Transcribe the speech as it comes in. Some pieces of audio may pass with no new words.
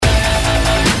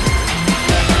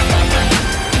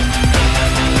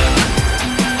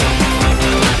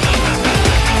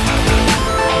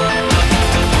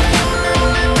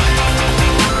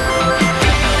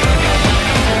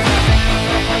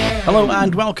Hello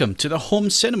and welcome to the Home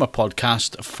Cinema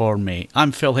Podcast for May.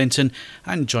 I'm Phil Hinton,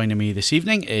 and joining me this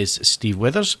evening is Steve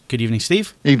Withers. Good evening,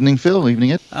 Steve. Evening, Phil.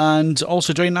 Evening, Ed. And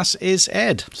also joining us is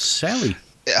Ed Selly.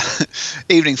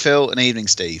 Evening, Phil, and evening,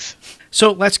 Steve.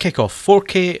 So let's kick off.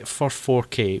 4K for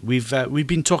 4K. We've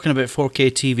been talking about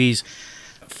 4K TVs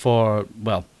for,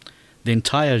 well, the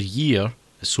entire year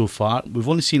so far. We've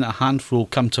only seen a handful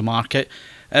come to market.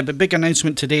 But big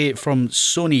announcement today from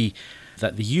Sony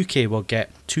that the UK will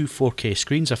get two 4K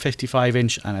screens, a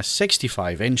 55-inch and a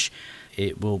 65-inch.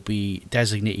 It will be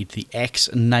designated the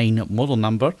X9 model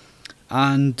number,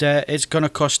 and it's going to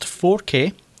cost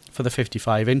 4K for the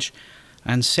 55-inch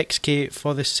and 6K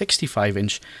for the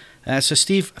 65-inch. So,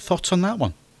 Steve, thoughts on that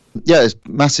one? Yeah, it's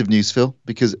massive news, Phil,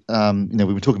 because we've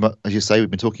been talking about, as you say,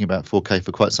 we've been talking about 4K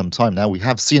for quite some time now. We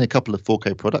have seen a couple of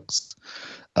 4K products.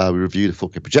 We reviewed a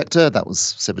 4K projector, that was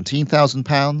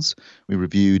 £17,000. We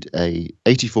reviewed a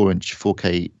 84-inch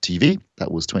 4K TV,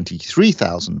 that was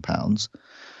 £23,000.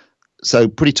 So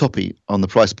pretty toppy on the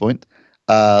price point.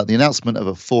 The announcement of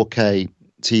a 4K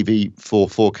TV for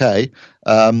 4K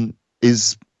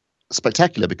is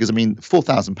spectacular because, I mean,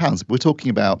 £4,000, we're talking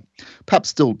about perhaps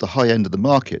still the high end of the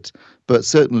market, but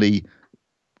certainly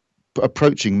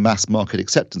approaching mass market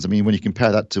acceptance. I mean, when you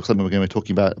compare that to something we're going to be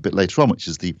talking about a bit later on, which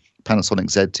is the Panasonic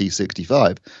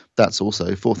ZT65, that's also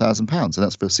 £4,000, and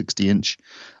that's for a 60-inch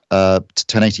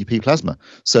 1080p plasma.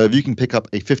 So if you can pick up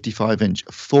a 55-inch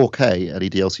 4K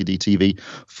LED LCD TV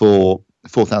for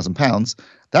 £4,000,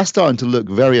 that's starting to look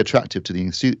very attractive to the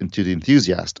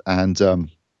enthusiast, and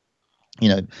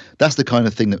that's the kind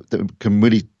of thing that can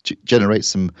really generate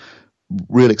some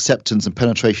real acceptance and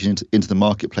penetration into the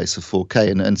marketplace of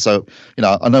 4K. And so,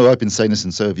 I know I've been saying this,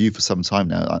 and so have you, for some time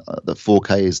now, that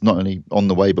 4K is not only on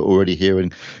the way, but already here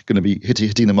and going to be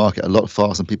hitting the market a lot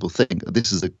faster than people think.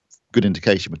 This is a good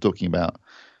indication. We're talking about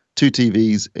two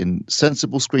TVs in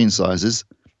sensible screen sizes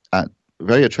at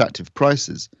very attractive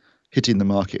prices hitting the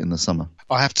market in the summer.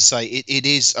 I have to say, it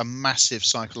is a massive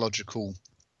psychological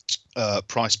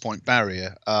price point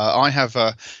barrier. I have,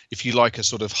 if you like, a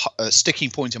sort of sticking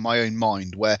point in my own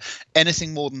mind where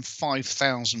anything more than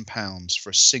 £5,000 for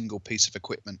a single piece of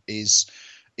equipment is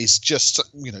just,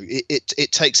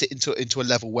 it takes it into a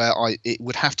level where it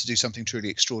would have to do something truly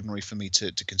extraordinary for me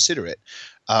to consider it.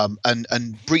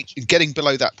 And getting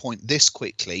below that point this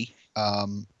quickly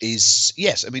is,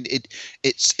 yes, I mean,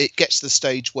 it gets to the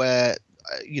stage where,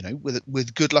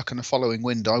 with good luck and a following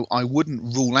wind, I wouldn't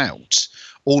rule out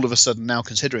all of a sudden now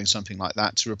considering something like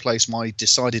that to replace my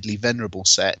decidedly venerable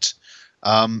set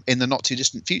in the not too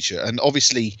distant future. And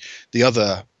obviously the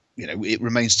other, it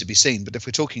remains to be seen. But if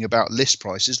we're talking about list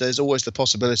prices, there's always the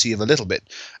possibility of a little bit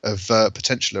of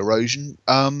potential erosion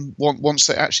once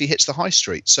it actually hits the high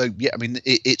street. So, yeah, I mean,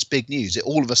 it's big news.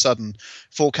 All of a sudden,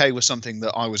 4K was something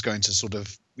that I was going to sort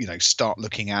of, start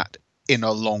looking at in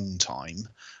a long time.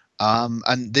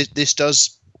 And this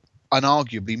does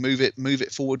unarguably move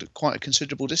it forward quite a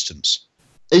considerable distance.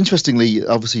 Interestingly,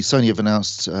 obviously, Sony have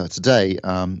announced today,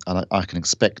 and I can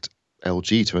expect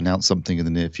LG to announce something in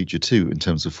the near future too, in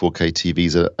terms of 4K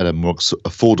TVs at a more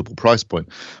affordable price point.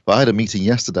 But I had a meeting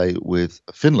yesterday with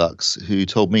Finlux, who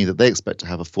told me that they expect to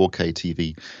have a 4K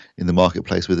TV in the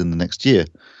marketplace within the next year.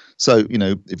 So,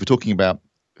 if we're talking about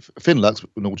Finlux,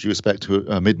 with all due respect to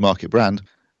a mid-market brand,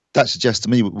 that suggests to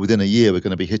me within a year we're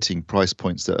going to be hitting price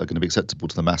points that are going to be acceptable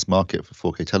to the mass market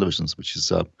for 4K televisions, which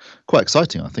is quite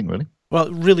exciting, I think, really.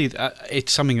 Well, really,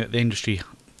 it's something that the industry,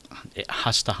 it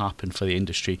has to happen for the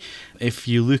industry. If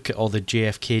you look at all the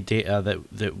JFK data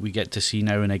that we get to see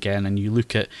now and again, and you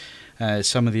look at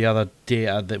some of the other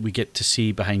data that we get to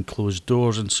see behind closed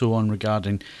doors and so on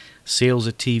regarding sales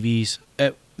of TVs,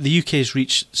 the UK has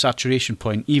reached saturation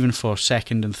point even for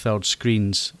second and third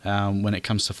screens when it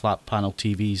comes to flat panel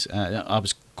TVs. I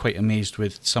was quite amazed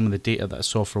with some of the data that I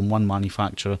saw from one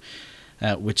manufacturer,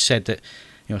 which said that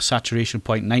saturation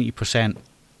point 90%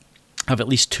 have at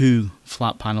least two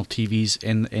flat panel TVs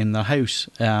in their house.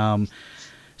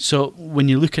 So when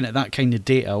you're looking at that kind of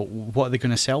data, what are they going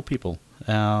to sell people?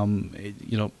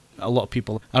 A lot of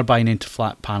people are buying into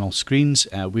flat panel screens.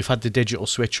 We've had the digital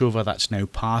switchover that's now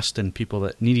passed, and people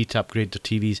that needed to upgrade their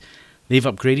TVs, they've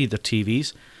upgraded their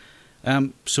TVs.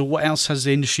 So what else has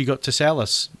the industry got to sell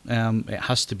us? It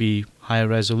has to be higher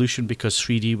resolution because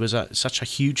 3D was such a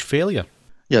huge failure.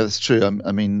 Yeah, that's true.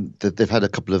 I mean, they've had a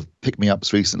couple of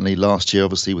pick-me-ups recently. Last year,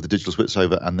 obviously, with the digital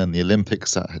switchover, and then the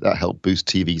Olympics, that helped boost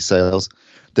TV sales.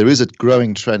 There is a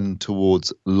growing trend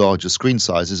towards larger screen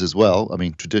sizes as well. I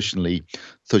mean, traditionally,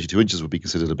 32 inches would be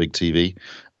considered a big TV.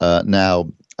 Now,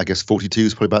 I guess 42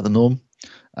 is probably about the norm.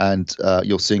 And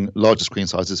you're seeing larger screen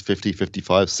sizes, 50,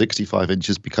 55, 65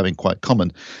 inches becoming quite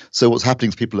common. So what's happening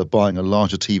is people are buying a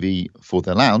larger TV for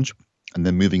their lounge and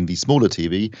then moving the smaller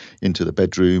TV into the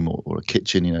bedroom or a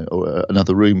kitchen, or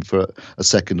another room for a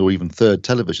second or even third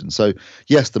television. So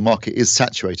yes, the market is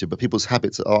saturated, but people's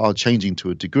habits are changing to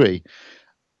a degree.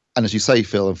 And as you say,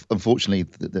 Phil, unfortunately,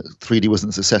 the 3D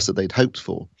wasn't the success that they'd hoped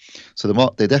for. So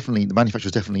the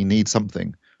manufacturers definitely need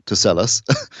something to sell us,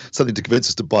 something to convince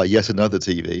us to buy yet another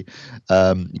TV.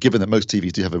 Given that most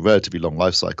TVs do have a relatively long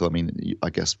life cycle,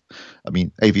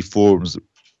 AV forums,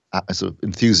 sort of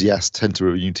enthusiasts tend to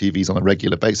review TVs on a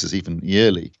regular basis, even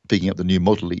yearly, picking up the new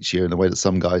model each year in the way that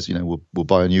some guys, will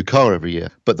buy a new car every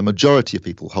year. But the majority of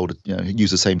people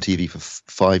use the same TV for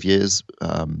 5 years,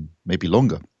 maybe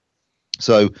longer.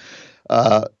 So,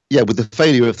 with the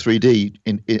failure of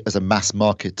 3D as a mass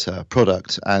market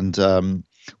product, and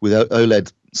with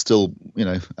OLED still,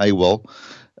 AWOL,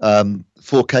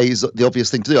 4K is the obvious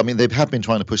thing to do. I mean, they have been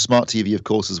trying to push smart TV, of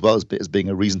course, as well as being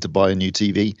a reason to buy a new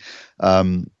TV.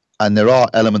 And there are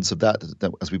elements of that,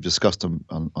 as we've discussed on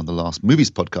the last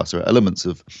movies podcast, there are elements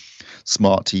of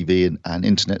smart TV and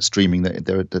internet streaming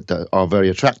that are very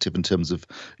attractive in terms of,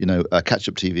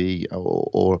 catch-up TV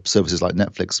or services like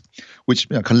Netflix, which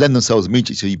can lend themselves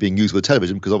immediately to being used with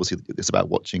television, because obviously it's about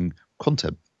watching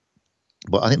content.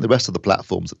 But I think the rest of the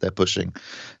platforms that they're pushing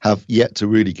have yet to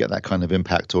really get that kind of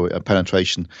impact or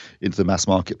penetration into the mass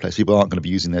marketplace. People aren't going to be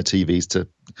using their TVs to,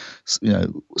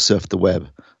 surf the web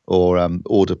or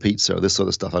order pizza or this sort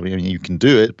of stuff. I mean, you can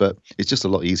do it, but it's just a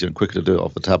lot easier and quicker to do it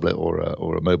off a tablet or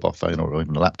a mobile phone or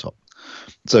even a laptop.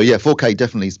 So yeah, 4K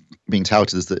definitely is being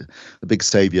touted as the big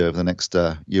saviour over the next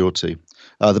year or two.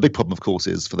 The big problem, of course,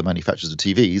 is for the manufacturers of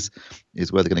TVs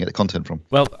is where they're going to get the content from.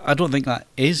 Well, I don't think that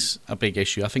is a big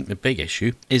issue. I think the big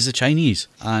issue is the Chinese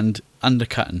and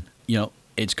undercutting.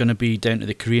 It's going to be down to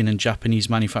the Korean and Japanese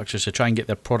manufacturers to try and get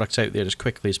their products out there as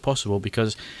quickly as possible,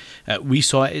 because we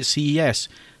saw it at CES.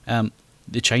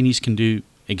 The Chinese can do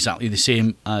exactly the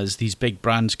same as these big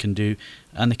brands can do,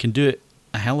 and they can do it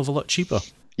a hell of a lot cheaper.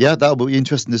 Yeah, that will be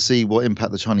interesting to see what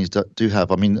impact the Chinese do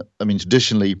have. I mean,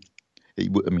 traditionally,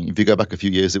 if you go back a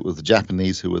few years, it was the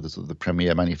Japanese who were the sort of the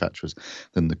premier manufacturers.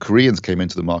 Then the Koreans came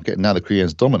into the market, and now the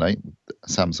Koreans dominate,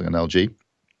 Samsung and LG.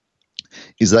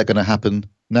 Is that going to happen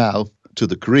now to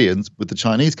the Koreans with the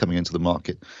Chinese coming into the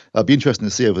market? It'll be interesting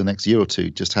to see over the next year or two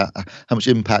just how much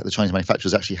impact the Chinese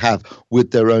manufacturers actually have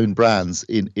with their own brands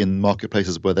in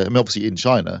marketplaces where obviously in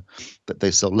China that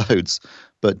they sell loads,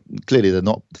 but clearly they're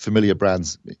not familiar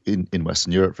brands in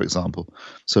Western Europe, for example.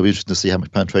 So it'll be interesting to see how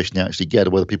much penetration they actually get,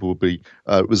 or whether people will be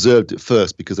reserved at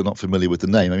first because they're not familiar with the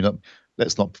name. I mean,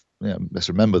 let's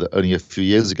remember that only a few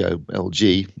years ago,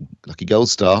 LG, Lucky Gold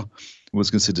Star, was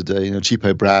considered a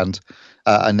cheapo brand,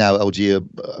 and now LG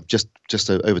are just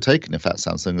overtaken, in fact,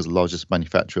 Samsung as the largest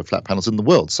manufacturer of flat panels in the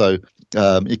world. So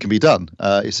it can be done.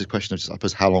 It's a question of just, I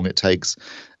suppose, how long it takes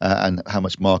and how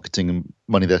much marketing and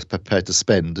money they're prepared to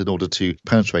spend in order to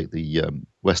penetrate the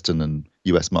Western and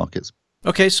US markets.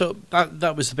 Okay, so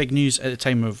that was the big news at the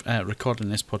time of recording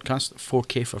this podcast,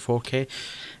 4K for 4K.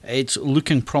 It's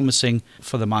looking promising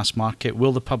for the mass market.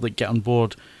 Will the public get on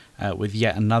board with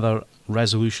yet another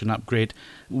resolution upgrade?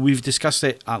 We've discussed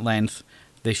it at length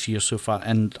this year so far,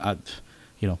 and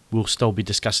we'll still be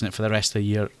discussing it for the rest of the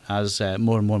year as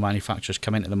more and more manufacturers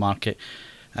come into the market,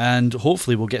 and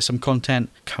hopefully we'll get some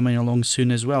content coming along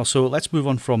soon as well. So let's move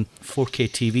on from 4K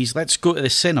TVs. Let's go to the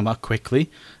cinema quickly.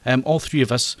 All three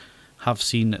of us have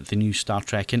seen the new Star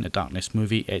Trek Into Darkness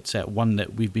movie. It's one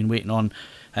that we've been waiting on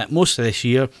most of this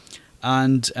year,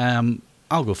 and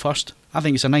I'll go first. I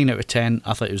think it's a 9 out of 10.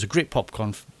 I thought it was a great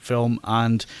popcorn film,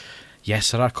 and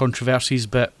yes, there are controversies,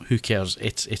 but who cares?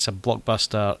 It's a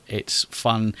blockbuster, it's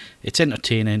fun, it's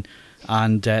entertaining,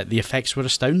 and the effects were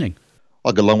astounding.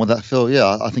 I'll go along with that, Phil.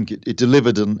 Yeah, I think it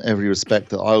delivered in every respect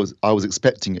that I was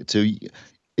expecting it to.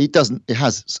 It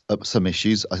has some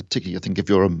issues. Particularly, I think if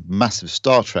you're a massive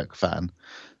Star Trek fan,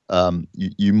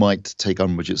 you might take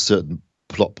umbrage at certain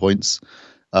plot points.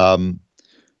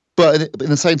 But in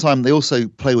the same time, they also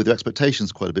play with your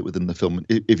expectations quite a bit within the film,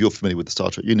 if you're familiar with the Star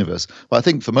Trek universe. But I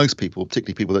think for most people,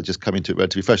 particularly people that just come into it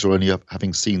relatively fresh or only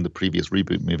having seen the previous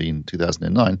reboot movie in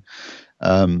 2009,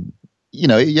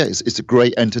 it's a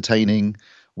great, entertaining,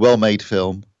 well-made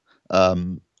film.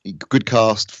 Good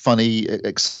cast, funny,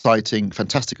 exciting,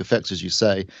 fantastic effects, as you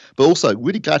say. But also,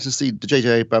 really glad to see that J.J.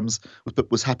 Abrams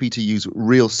was happy to use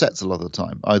real sets a lot of the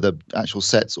time, either actual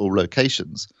sets or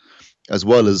locations, as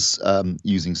well as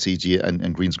using CG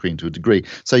and green screen to a degree.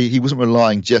 So he wasn't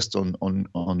relying just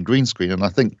on green screen. And I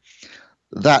think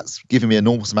that's given me an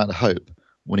enormous amount of hope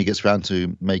when he gets around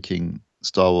to making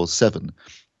Star Wars 7,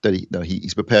 that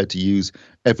he's prepared to use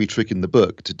every trick in the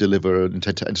book to deliver an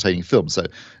entertaining film. So,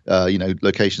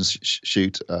 locations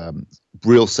shoot,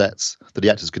 real sets that the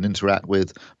actors can interact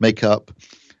with, makeup,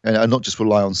 and not just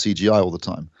rely on CGI all the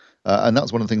time. And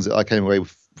that's one of the things that I came away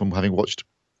from having watched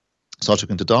Star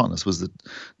Trek Into Darkness, was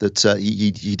that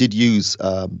he did use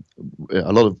a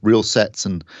lot of real sets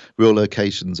and real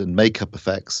locations and makeup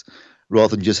effects,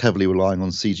 rather than just heavily relying on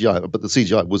CGI. But the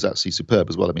CGI was actually superb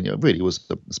as well. I mean, it really was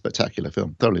a spectacular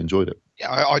film. Thoroughly enjoyed it.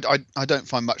 Yeah, I don't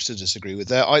find much to disagree with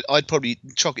there. I'd probably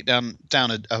chalk it down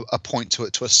a point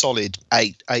to a solid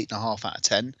 8.5 out of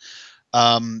 10.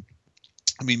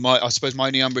 I mean, I suppose my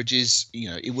only umbrage is,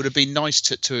 it would have been nice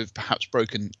to have perhaps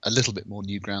broken a little bit more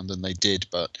new ground than they did,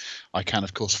 but I can,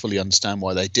 of course, fully understand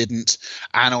why they didn't.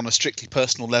 And on a strictly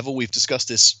personal level, we've discussed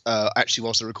this actually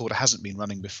whilst the recorder hasn't been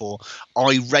running before.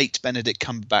 I rate Benedict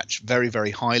Cumberbatch very,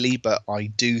 very highly, but I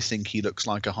do think he looks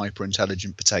like a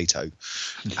hyper-intelligent potato.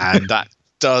 And that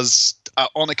does,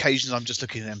 on occasions, I'm just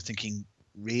looking at him thinking,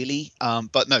 really?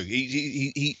 But no,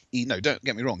 he no, don't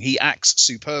get me wrong, he acts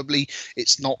superbly.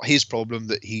 It's not his problem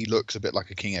that he looks a bit like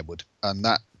a King Edward, and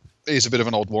that is a bit of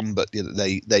an odd one, but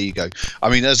there you go. I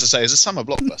mean, as I say, as a summer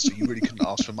blockbuster, you really couldn't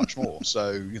ask for much more.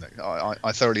 So,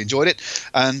 I thoroughly enjoyed it.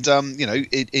 And,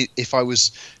 if I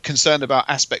was concerned about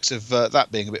aspects of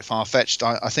that being a bit far-fetched,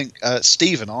 I think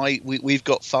Steve and we've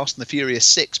got Fast and the Furious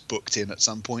 6 booked in at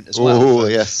some point as well.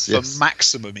 For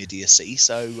maximum idiocy.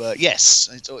 So, yes,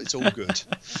 it's all good.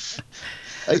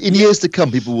 In years to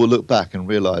come, people will look back and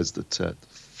realise that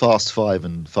Fast 5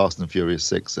 and Fast and Furious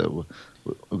 6 are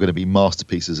going to be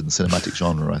masterpieces in the cinematic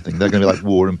genre. I think they're going to be like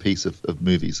War and Peace of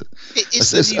movies.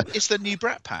 It's the new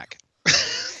Brat Pack.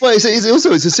 Well, it's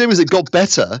a series that got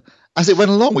better as it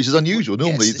went along, which is unusual.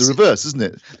 Normally, it's the reverse, isn't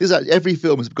it? Every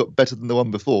film has got better than the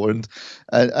one before, and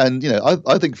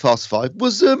I think Fast 5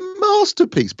 was a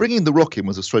masterpiece. Bringing The Rock in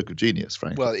was a stroke of genius,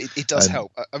 frankly. Well, it does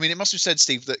help. I mean, it must have said,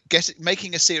 Steve, that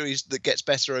making a series that gets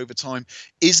better over time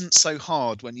isn't so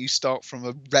hard when you start from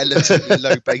a relatively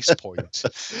low base point.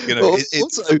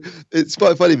 Also, it's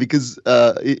quite funny because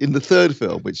in the third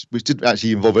film, which didn't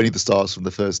actually involve any of the stars from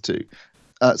the first two.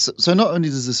 So not only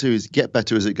does the series get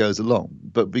better as it goes along,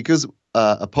 but because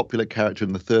a popular character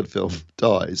in the third film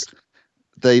dies,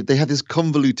 they have this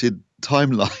convoluted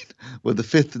timeline where the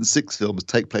fifth and sixth films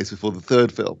take place before the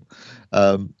third film,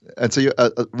 and so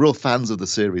real fans of the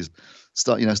series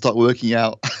start working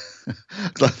out.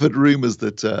 Because I've heard rumours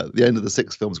that the end of the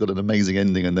sixth film's got an amazing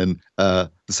ending, and then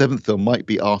the seventh film might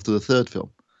be after the third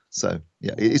film. So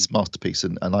yeah, it's a masterpiece,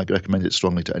 and I recommend it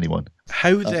strongly to anyone.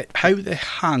 How the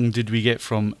hang did we get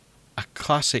from a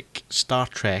classic Star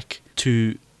Trek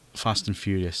to Fast and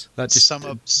Furious? That just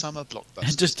summer blockbuster.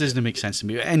 It just doesn't make sense to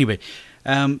me. Anyway,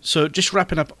 so just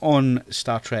wrapping up on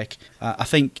Star Trek, I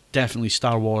think definitely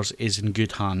Star Wars is in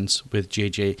good hands with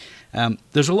JJ.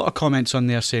 There's a lot of comments on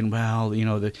there saying, well,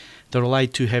 they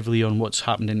relied too heavily on what's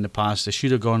happened in the past. They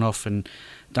should have gone off and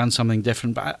done something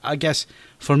different. But I guess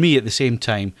for me at the same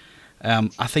time,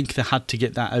 I think they had to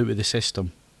get that out of the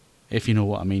system, if you know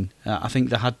what I mean. I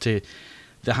think they had to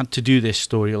do this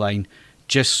storyline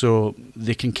just so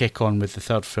they can kick on with the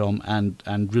third film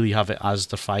and really have it as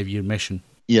their 5-year mission.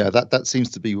 Yeah, that seems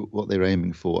to be what they're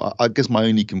aiming for. I guess my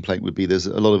only complaint would be there's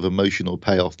a lot of emotional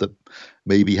payoff that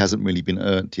maybe hasn't really been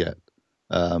earned yet,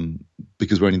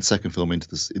 because we're only the second film into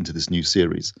this new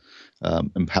series,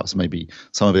 and perhaps maybe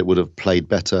some of it would have played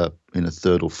better in a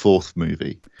third or fourth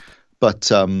movie. But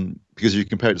because if you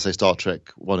compare it to, say, Star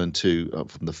Trek 1 and 2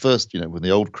 from the first, with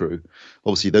the old crew,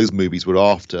 obviously those movies were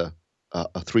after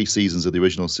 3 seasons of the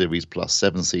original series plus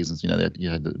 7 seasons. You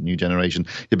had the new generation.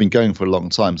 It had been going for a long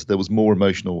time, so there was more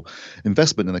emotional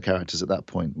investment in the characters at that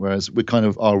point. Whereas we kind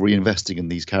of are reinvesting in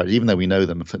these characters, even though we know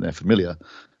them and they're familiar.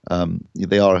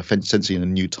 They are essentially in a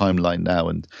new timeline now,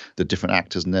 and the different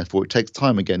actors, and therefore it takes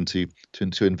time again to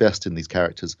invest in these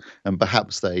characters. And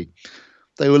perhaps they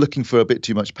were looking for a bit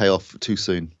too much payoff too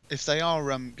soon. If they are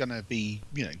going to be,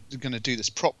 going to do this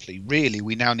properly, really,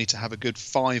 we now need to have a good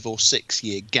 5 or 6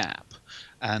 year gap,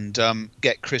 and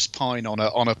get Chris Pine on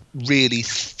a really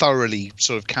thoroughly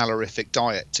sort of calorific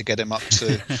diet to get him up to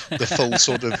the full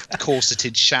sort of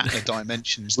corseted Shatner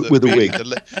dimensions that with a wig.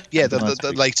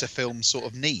 The later films sort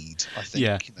of need. I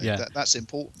think. That's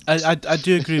important. I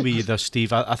do agree with you there,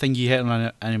 Steve. I think you hit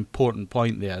on an important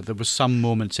point there. There was some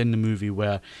moments in the movie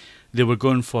where they were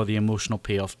going for the emotional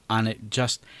payoff, and it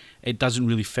doesn't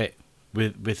really fit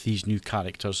with these new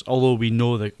characters. Although we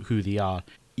know who they are.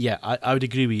 Yeah, I would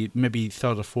agree with you. Maybe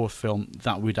third or fourth film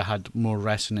that would have had more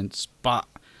resonance, but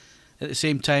at the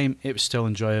same time, it was still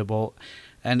enjoyable,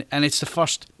 and it's the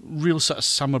first real sort of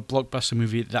summer blockbuster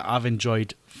movie that I've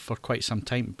enjoyed for quite some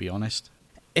time, to be honest.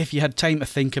 if you had time to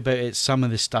think about it, some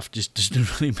of this stuff just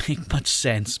doesn't really make much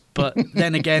sense. But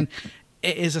then again,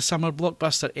 it is a summer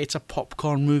blockbuster. It's a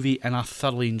popcorn movie, and I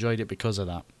thoroughly enjoyed it because of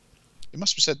that. It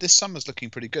must be said, this summer's looking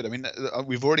pretty good. I mean,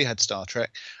 we've already had Star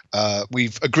Trek.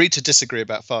 We've agreed to disagree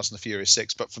about Fast and the Furious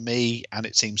 6, but for me, and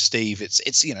it seems Steve, it's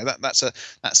that's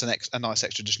a nice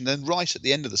extra addition. Then right at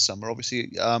the end of the summer,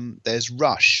 obviously, there's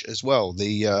Rush as well,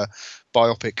 the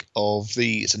biopic of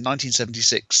it's a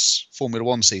 1976 Formula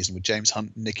One season with James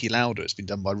Hunt and Niki Lauda. It's been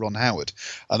done by Ron Howard.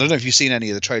 I don't know if you've seen any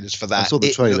of the trailers for that. I saw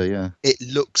the trailer, yeah. It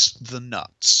looks the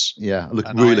nuts. Yeah,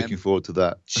 looking forward to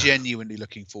that. Genuinely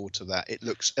looking forward to that. It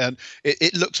looks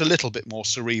it looks a little bit more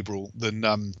cerebral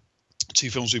than two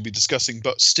films we'll be discussing,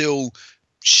 but still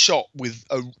shot with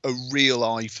a real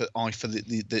eye for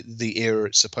the era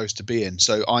it's supposed to be in.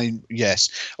 So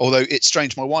although it's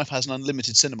strange, my wife has an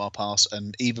unlimited cinema pass,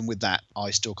 and even with that, I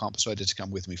still can't persuade her to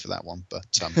come with me for that one.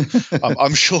 But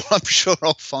I'm sure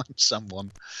I'll find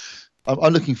someone.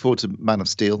 I'm looking forward to Man of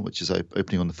Steel, which is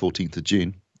opening on the 14th of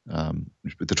June.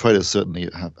 The trailers certainly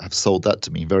have sold that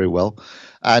to me very well.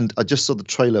 And I just saw the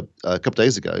trailer a couple of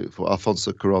days ago for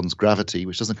Alfonso Cuarón's Gravity,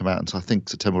 which doesn't come out until I think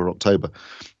September or October.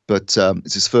 But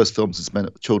it's his first film since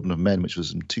Children of Men, which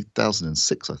was in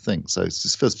 2006, I think. So it's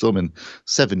his first film in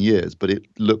 7 years, but it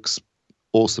looks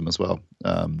awesome as well.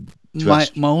 My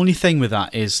only thing with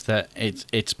that is that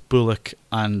it's Bullock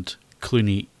and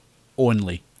Clooney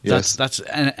only. Yes. That's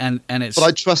and it's. But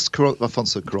I trust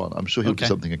Alfonso Cuarón. I'm sure he'll do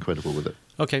something incredible with it.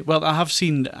 Okay, well, I have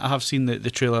seen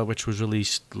the trailer, which was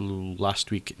released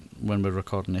last week when we're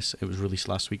recording this. It was released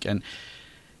last week, and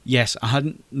yes, I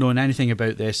hadn't known anything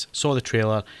about this. Saw the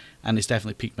trailer, and it's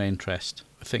definitely piqued my interest.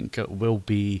 I think it will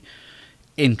be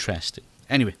interesting.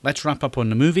 Anyway, let's wrap up on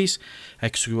the movies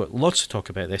because we've got lots to talk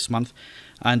about this month.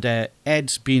 And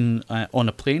Ed's been on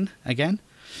a plane again.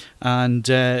 And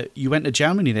you went to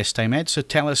Germany this time, Ed, so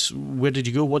tell us, where did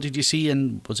you go, what did you see,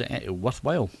 and was it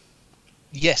worthwhile?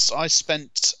 Yes, I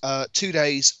spent 2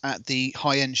 days at the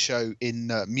high-end show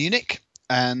in Munich,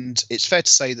 and it's fair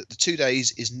to say that the 2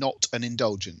 days is not an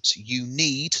indulgence. You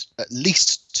need at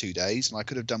least 2 days, and I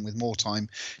could have done with more time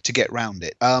to get round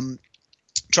it.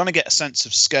 Trying to get a sense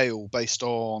of scale based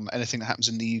on anything that happens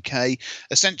in the UK.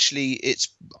 Essentially,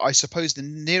 I suppose the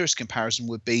nearest comparison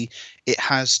would be it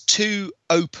has two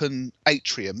open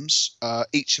atriums,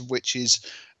 each of which is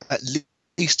at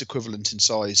least equivalent in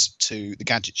size to the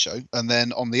Gadget Show. And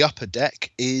then on the upper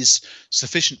deck is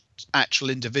sufficient actual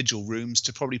individual rooms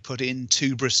to probably put in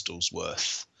 2 Bristols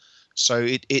worth. So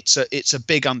it's a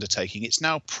big undertaking. It's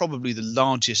now probably the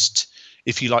largest,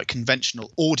 if you like,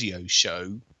 conventional audio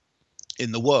show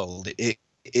in the world.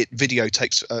 Video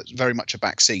takes very much a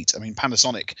back seat. I mean,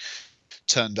 Panasonic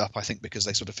turned up, I think, because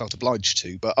they sort of felt obliged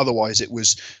to, but otherwise it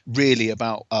was really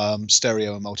about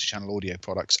stereo and multi-channel audio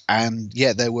products. And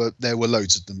yeah, there were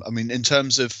loads of them. I mean, in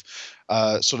terms of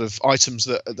sort of items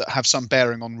that have some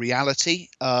bearing on reality,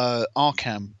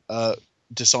 Arcam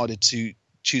decided to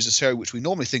choose a stereo, which we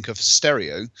normally think of as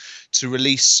stereo, to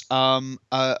release an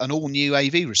all-new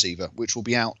AV receiver, which will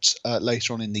be out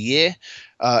later on in the year.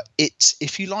 It,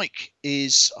 if you like,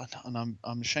 is, and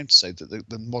I'm ashamed to say that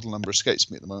the model number escapes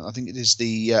me at the moment. I think it is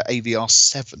the AVR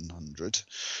 700,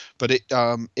 but it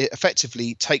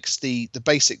effectively takes the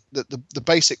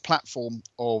basic platform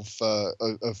of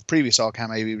previous Arcam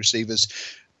AV receivers,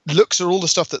 looks at all the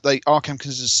stuff that Arcam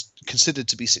considered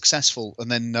to be successful, and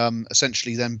then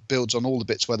essentially then builds on all the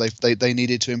bits where they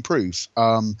needed to improve.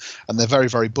 And they're very,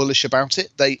 very bullish about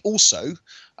it. They also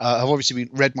have obviously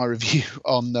read my review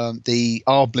on the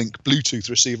R-Blink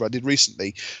Bluetooth receiver I did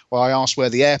recently, where I asked where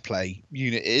the AirPlay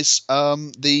unit is.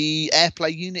 The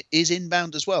AirPlay unit is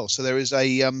inbound as well. So there is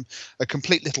a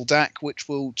complete little DAC which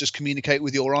will just communicate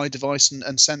with your iDevice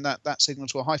and send that signal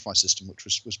to a hi-fi system, which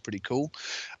was pretty cool.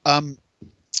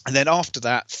 And then after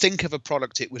that, think of a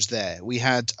product. It was there. We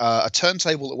had a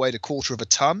turntable that weighed 1/4 of a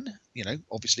ton,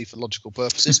 obviously for logical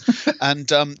purposes. And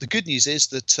the good news is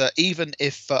that even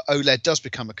if OLED does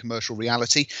become a commercial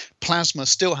reality, plasma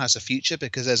still has a future,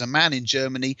 because there's a man in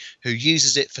Germany who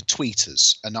uses it for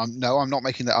tweeters. And I'm not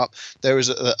making that up. There is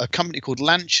a company called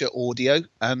Lancia Audio,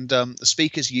 and the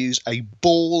speakers use a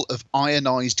ball of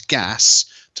ionized gas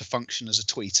to function as a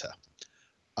tweeter.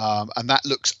 And that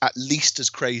looks at least as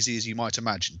crazy as you might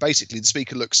imagine. Basically, the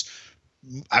speaker looks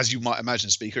as you might imagine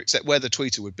a speaker, except where the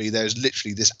tweeter would be, there's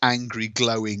literally this angry,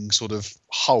 glowing sort of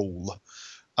hole.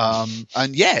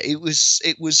 And yeah, it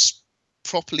was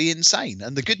properly insane.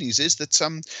 And the good news is that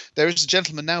there is a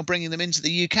gentleman now bringing them into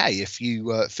the UK if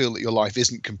you feel that your life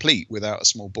isn't complete without a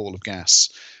small ball of gas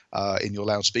in your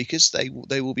loudspeakers.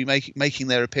 They will be making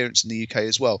their appearance in the UK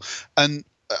as well. And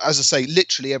as I say,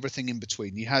 literally everything in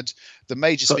between. You had the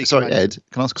major speaker. Sorry, Ed,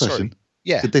 can I ask a question? Sorry.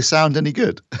 Yeah. Did they sound any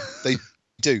good? They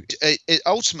do. It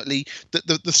ultimately,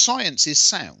 the science is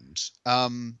sound.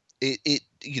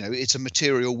 It's a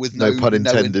material with no pun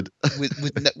intended.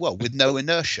 with no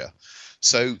inertia.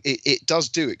 So it does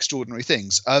do extraordinary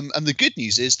things. And the good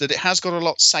news is that it has got a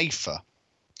lot safer.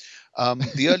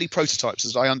 The early prototypes,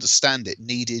 as I understand it,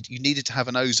 you needed to have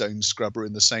an ozone scrubber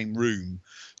in the same room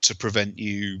to prevent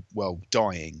you,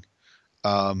 dying.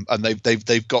 And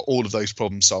they've got all of those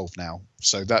problems solved now,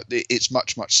 so that it's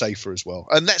much safer as well.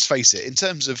 And let's face it, in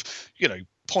terms of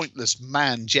pointless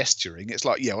man gesturing, it's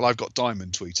like, I've got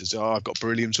diamond tweeters, I've got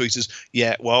beryllium tweeters,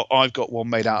 I've got one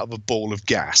made out of a ball of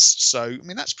gas. So I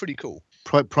mean, that's pretty cool.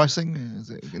 Pricing,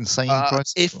 is it insane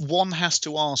price? If one has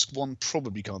to ask, one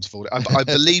probably can't afford it. I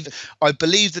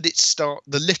believe that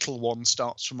the little one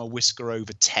starts from a whisker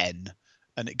over 10,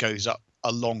 and it goes up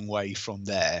a long way from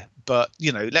there. But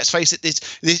let's face it, this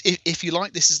if you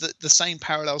like, this is the same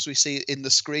parallels we see in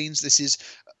the screens. This is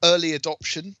early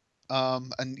adoption,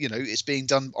 and it's being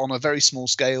done on a very small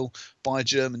scale by a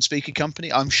German speaker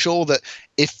company. I'm sure that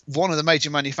if one of the major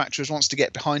manufacturers wants to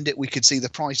get behind it, we could see the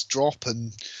price drop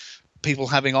and people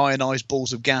having ionized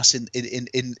balls of gas in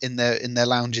their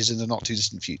lounges in the not too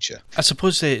distant future. I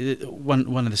suppose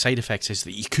one of the side effects is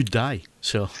that you could die.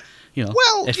 So,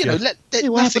 what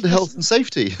happened to health and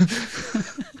safety?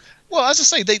 Well, as I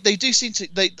say, they do seem to.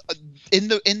 In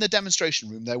the demonstration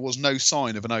room, there was no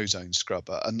sign of an ozone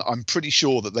scrubber, and I'm pretty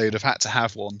sure that they would have had to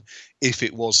have one if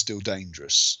it was still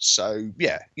dangerous. So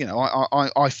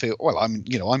I feel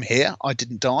I'm here. I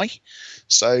didn't die,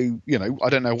 so I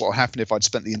don't know what would happen if I'd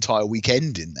spent the entire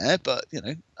weekend in there, but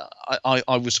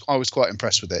I was quite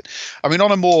impressed with it. I mean,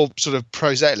 on a more sort of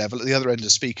prosaic level, at the other end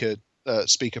of speaker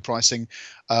pricing,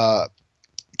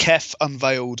 Kef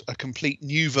unveiled a complete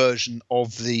new version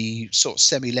of the sort of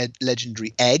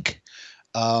semi-legendary Egg,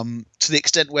 to the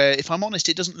extent where, if I'm honest,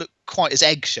 it doesn't look quite as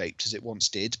egg-shaped as it once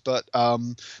did, but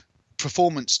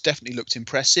performance definitely looked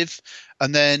impressive.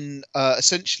 And then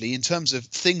essentially, in terms of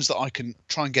things that I can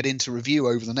try and get into review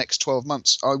over the next 12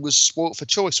 months, I was spoilt for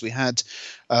choice. We had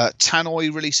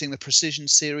Tannoy releasing the Precision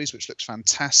series, which looks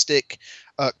fantastic.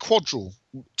 Quadral,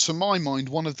 to my mind,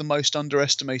 one of the most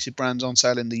underestimated brands on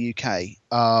sale in the UK.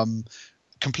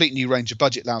 Complete new range of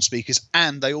budget loudspeakers,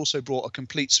 and they also brought a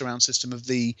complete surround system of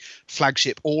the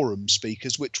flagship Aurum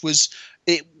speakers, which was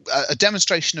a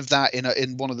demonstration of that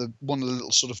in one of the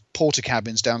little sort of porter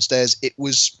cabins downstairs. It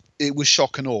was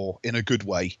shock and awe in a good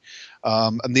way,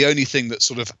 and the only thing that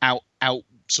sort of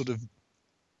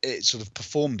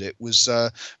performed it was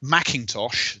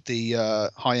Macintosh,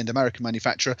 the high-end American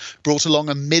manufacturer, brought along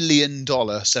 $1 million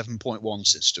 7.1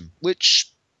 system, which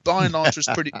by and large was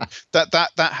pretty. that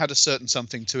had a certain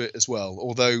something to it as well.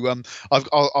 Although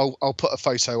I'll put a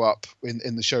photo up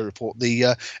in the show report.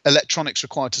 The electronics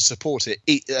required to support it,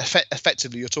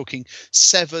 effectively you're talking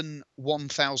 7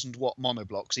 1,000 watt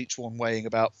monoblocks, each one weighing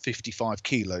about 55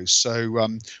 kilos. So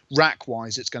rack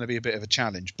wise, it's going to be a bit of a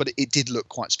challenge, but it did look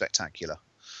quite spectacular.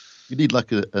 You need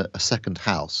like a second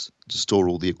house to store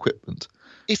all the equipment.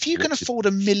 If you can afford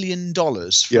 $1 million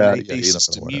for an AV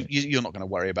system, you're not going to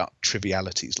worry about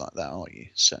trivialities like that, are you?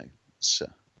 So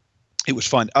it was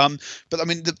fine. But I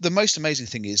mean, the most amazing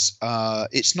thing is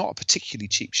it's not a particularly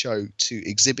cheap show to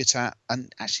exhibit at,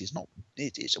 and actually, it's not.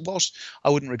 Whilst I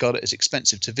wouldn't regard it as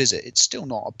expensive to visit, it's still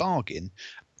not a bargain.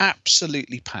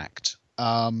 Absolutely packed.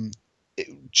 The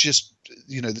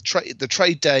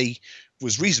trade day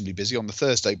was reasonably busy on the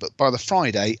Thursday, but by the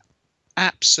Friday,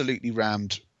 absolutely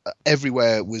rammed.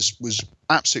 Everywhere was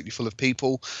absolutely full of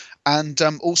people, and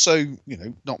also,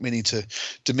 not meaning to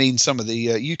demean some of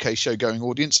the UK show-going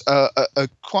audience,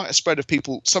 quite a spread of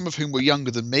people, some of whom were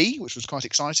younger than me, which was quite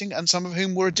exciting, and some of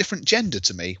whom were a different gender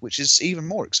to me, which is even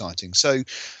more exciting. So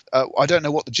I don't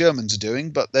know what the Germans are doing,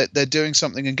 but they're doing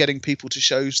something and getting people to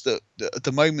shows that at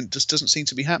the moment just doesn't seem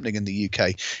to be happening in the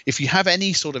UK. If you have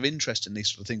any sort of interest in these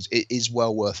sort of things, it is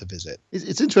well worth a visit.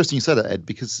 It's interesting you say that, Ed,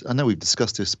 because I know we've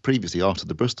discussed this previously after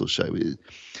the Bristol show.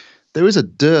 There is a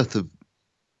dearth of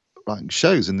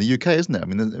shows in the UK, isn't there? I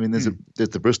mean, there's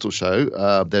the Bristol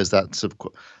show. There's that sort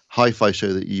of hi-fi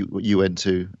show that you went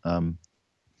to. I forgot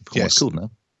what it's called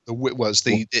now. I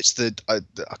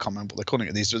can't remember what they're calling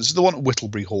it these days. This is the one at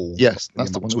Whittlebury Hall. Yes,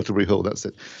 that's the one at Whittlebury Hall. That's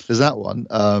it. There's that one.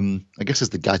 I guess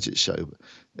it's the Gadget Show.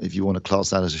 If you want to class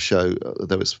that as a show,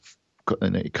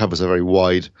 it covers a very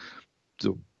wide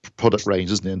product range,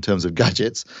 doesn't it, in terms of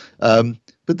gadgets? But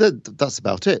that's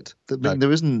about it.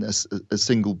 There isn't a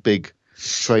single big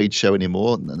trade show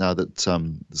anymore now that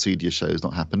the CEDIA show is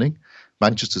not happening.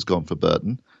 Manchester's gone for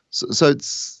Burton, so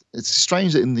it's it's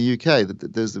strange that in the UK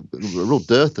that there's a real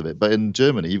dearth of it, but in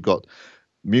Germany you've got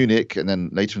Munich, and then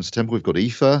later in September we've got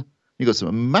IFA. You've got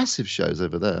some massive shows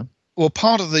over there. Well,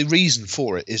 part of the reason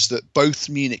for it is that both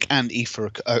Munich and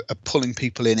IFA are pulling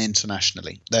people in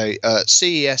internationally.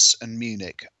 CES and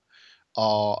Munich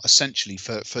are essentially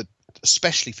for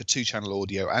especially for 2-channel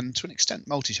audio and to an extent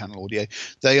multi-channel audio,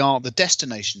 they are the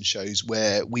destination shows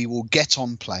where we will get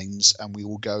on planes and we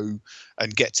will go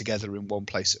and get together in one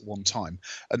place at one time.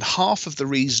 And half of the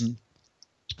reason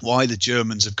why the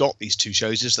Germans have got these two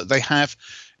shows is that they have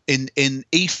in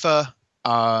IFA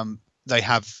they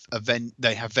have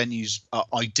venues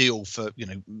ideal for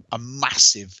a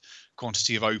massive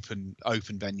quantity of open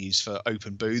venues for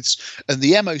open booths, and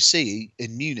the MOC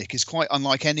in Munich is quite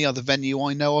unlike any other venue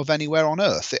I know of anywhere on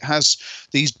earth. It has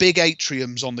these big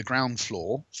atriums on the ground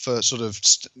floor for sort of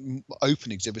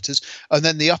open exhibitors, and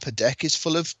then the upper deck is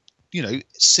full of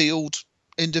sealed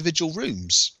individual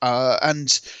rooms,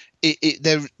 and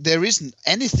there isn't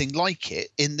anything like it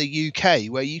in the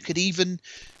UK where you could even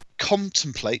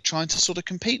contemplate trying to sort of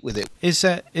compete with it. Is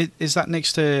that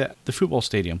next to the football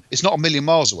stadium? It's not a million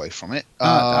miles away from it.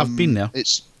 I've been there.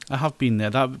 I have been there.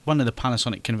 That one of the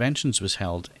Panasonic conventions was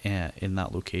held in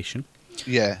that location.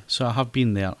 Yeah. So I have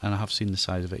been there and I have seen the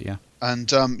size of it. Yeah.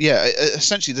 And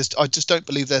essentially, I just don't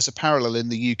believe there's a parallel in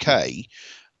the UK.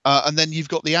 And then you've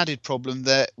got the added problem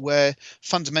there, where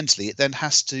fundamentally it then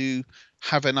has to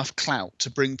have enough clout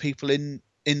to bring people in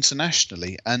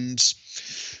internationally, and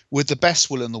with the best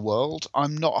will in the world,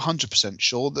 I'm not 100%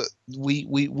 sure that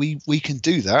we can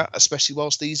do that, especially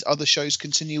whilst these other shows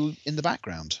continue in the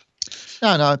background.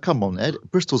 No, come on, Ed.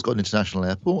 Bristol's got an international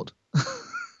airport.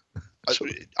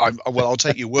 I'll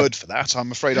take your word for that.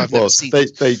 I'm afraid I've never seen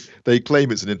it. They claim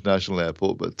it's an international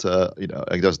airport, but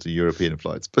it does do European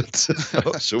flights, but I'm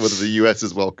not sure whether the US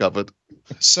is well covered.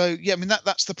 So yeah, I mean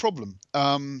that's the problem.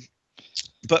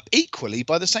 But equally,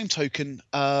 by the same token,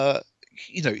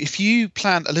 if you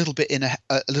plan a little bit in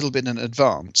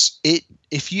advance,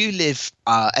 if you live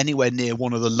anywhere near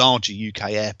one of the larger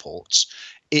UK airports,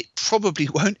 it probably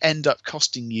won't end up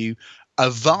costing you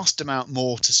a vast amount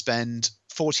more to spend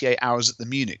 48 hours at the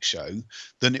Munich show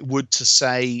than it would to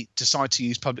say decide to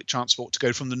use public transport to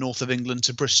go from the north of England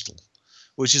to Bristol,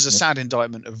 which is a sad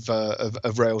indictment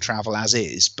of rail travel as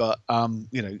is. But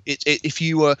if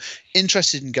you were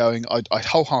interested in going, I'd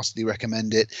wholeheartedly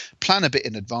recommend it. Plan a bit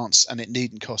in advance, and it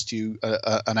needn't cost you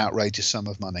an outrageous sum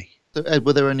of money. So, Ed,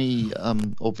 were there any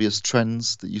obvious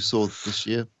trends that you saw this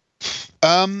year?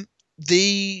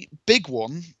 The big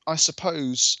one, I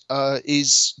suppose,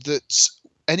 is that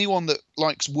anyone that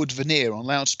likes wood veneer on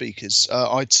loudspeakers,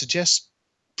 I'd suggest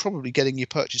probably getting your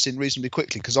purchase in reasonably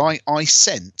quickly, because I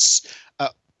sense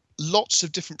lots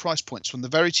of different price points, from the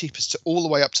very cheapest to all the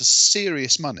way up to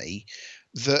serious money,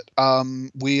 that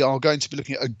we are going to be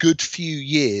looking at a good few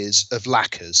years of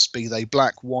lacquers, be they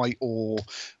black, white, or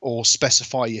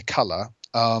specify your colour.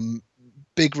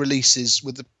 Big releases,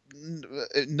 with the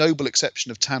noble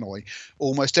exception of Tannoy.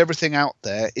 Almost everything out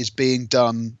there is being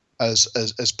done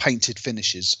as painted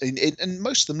finishes, and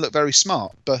most of them look very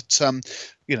smart. But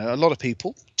a lot of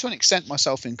people, to an extent,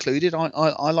 myself included,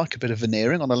 I like a bit of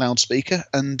veneering on a loudspeaker,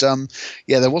 and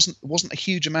there wasn't a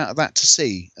huge amount of that to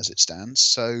see as it stands.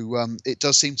 So it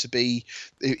does seem to be,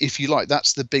 if you like,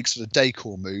 that's the big sort of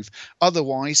decor move.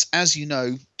 Otherwise, as you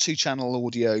know, 2-channel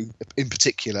audio in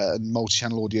particular, and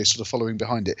multi-channel audio sort of following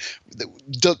behind it,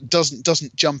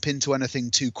 doesn't jump into anything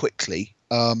too quickly.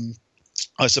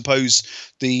 I suppose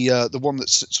the one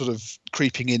that's sort of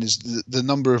creeping in is the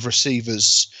number of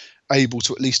receivers able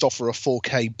to at least offer a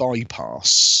 4K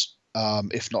bypass,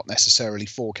 if not necessarily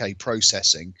 4K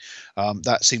processing.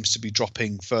 That seems to be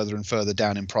dropping further and further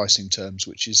down in pricing terms,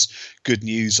 which is good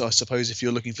news, I suppose, if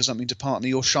you're looking for something to partner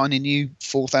your shiny new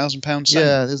 £4,000 sound.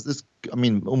 Yeah, there's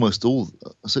almost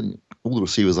certainly all the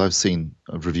receivers I've seen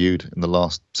reviewed in the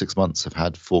last 6 months have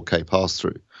had 4K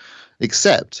pass-through,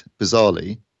 except,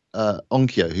 bizarrely,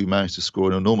 Onkyo, who managed to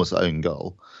score an enormous own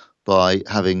goal by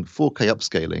having 4K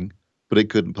upscaling, but it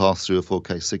couldn't pass through a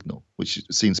 4K signal, which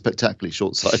seems spectacularly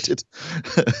short-sighted.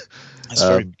 That's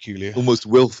very peculiar. Almost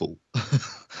willful.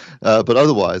 But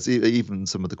otherwise, even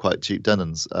some of the quite cheap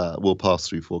Denons will pass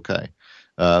through 4K.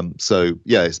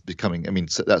 It's becoming,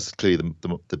 that's clearly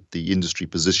the industry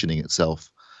positioning itself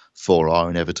for our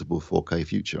inevitable 4K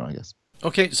future, I guess.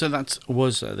 Okay, so that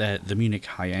was the Munich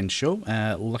high-end show.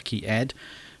 Lucky Ed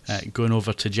going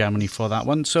over to Germany for that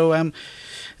one. So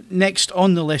next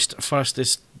on the list for us to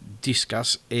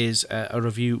discuss is a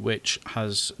review which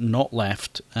has not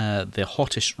left the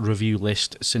hottest review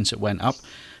list since it went up.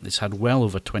 It's had well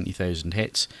over 20,000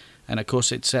 hits. And of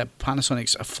course, it's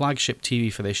Panasonic's flagship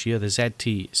TV for this year, the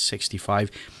ZT65.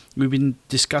 We've been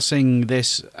discussing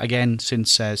this again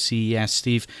since CES.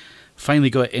 Steve finally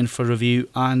got it in for review,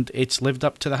 and it's lived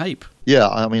up to the hype. Yeah,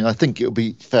 I mean, I think it would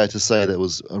be fair to say there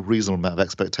was a reasonable amount of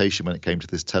expectation when it came to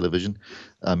this television.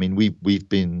 I mean, we've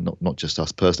been, not just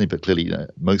us personally, but clearly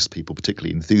most people,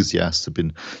 particularly enthusiasts, have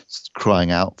been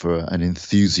crying out for an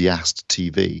enthusiast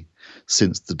TV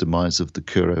since the demise of the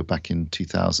Kuro back in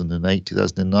 2008,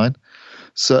 2009.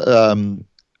 So,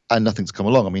 and nothing's come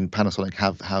along. I mean, Panasonic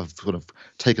have sort of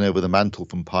taken over the mantle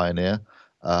from Pioneer.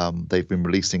 They've been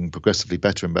releasing progressively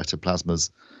better and better plasmas,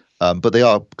 but they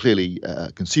are clearly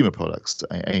consumer products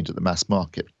aimed at the mass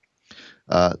market.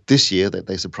 This year,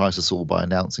 they surprised us all by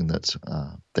announcing that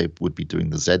they would be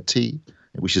doing the ZT,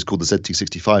 which is called the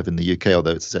ZT65 in the UK,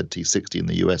 although it's ZT60 in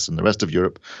the US and the rest of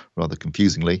Europe, rather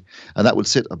confusingly. And that would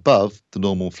sit above the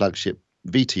normal flagship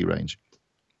VT range.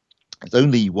 It's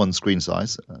only one screen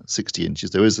size, 60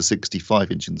 inches. There is a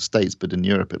 65-inch in the States, but in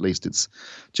Europe, at least, it's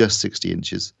just 60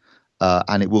 inches.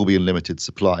 And it will be in limited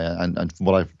supply. And from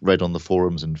what I've read on the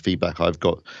forums and feedback I've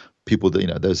got, people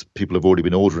that those people have already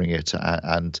been ordering it.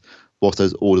 And whilst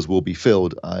those orders will be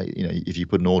filled, if you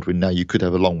put an order in now, you could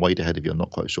have a long wait ahead of you. I'm not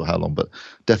quite sure how long, but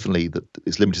definitely that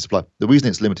it's limited supply. The reason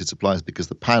it's limited supply is because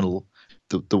the panel,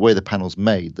 the way the panel's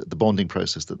made, the bonding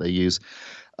process that they use,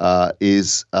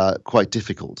 is quite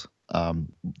difficult.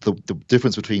 The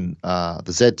difference between the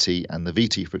ZT and the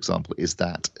VT, for example, is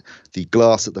that the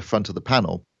glass at the front of the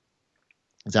panel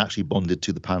is actually bonded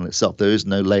to the panel itself. There is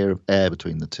no layer of air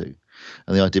between the two.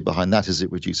 And the idea behind that is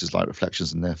it reduces light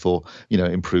reflections and therefore,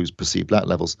 improves perceived light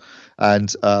levels.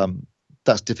 And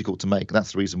that's difficult to make.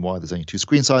 That's the reason why there's only two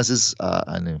screen sizes,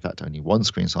 and in fact only one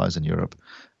screen size in Europe,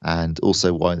 and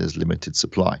also why there's limited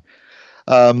supply.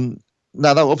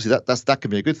 Now, obviously, that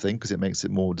can be a good thing because it makes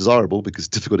it more desirable because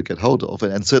it's difficult to get hold of.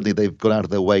 And certainly they've gone out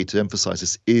of their way to emphasize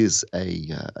this is a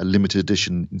limited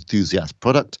edition enthusiast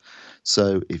product.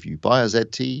 So if you buy a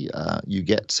ZT, you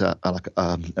get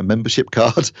a membership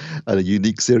card and a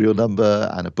unique serial number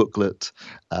and a booklet.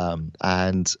 There are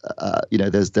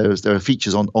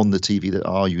features on the TV that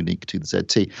are unique to the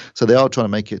ZT. So they are trying to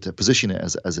make it, position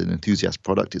it as an enthusiast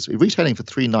product. It's retailing for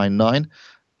 $399.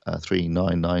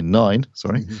 3999,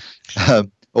 sorry,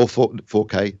 or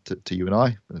 4K to you and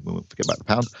I. We'll forget about the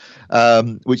pound,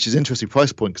 which is an interesting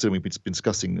price point considering we've been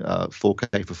discussing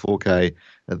 4K for 4K at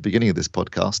the beginning of this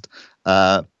podcast.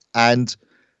 And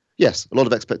yes, a lot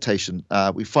of expectation.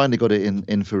 We finally got it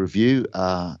in for review,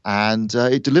 and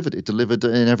it delivered. It delivered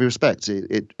in every respect.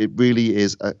 It really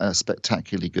is a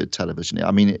spectacularly good television. I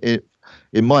mean,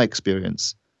 in my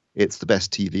experience, it's the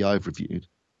best TV I've reviewed.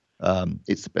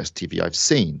 It's the best TV I've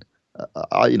seen.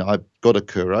 I've got a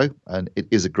Kuro, and it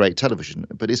is a great television,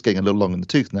 but it's getting a little long in the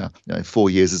tooth now.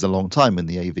 4 years is a long time in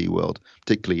the AV world,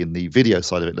 particularly in the video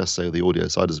side of it. Less so the audio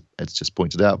side, as Ed's just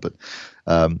pointed out. But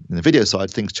in the video side,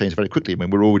 things change very quickly. I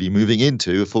mean, we're already moving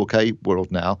into a 4K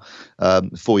world now.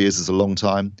 4 years is a long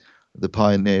time. The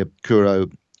Pioneer Kuro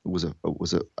was a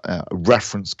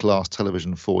reference class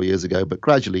television 4 years ago, but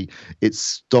gradually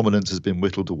its dominance has been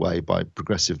whittled away by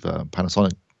progressive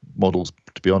Panasonic models,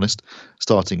 to be honest,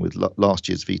 starting with last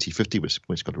year's VT50,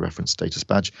 which got a reference status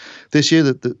badge. This year,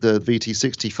 the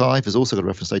VT65 has also got a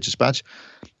reference status badge.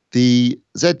 The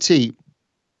ZT,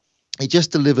 it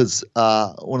just delivers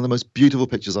one of the most beautiful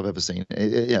pictures I've ever seen.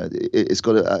 It's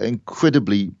got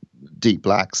incredibly deep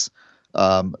blacks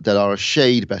that are a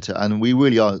shade better, and we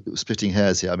really are splitting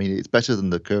hairs here. I mean, it's better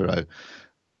than the Kuro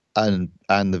and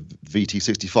the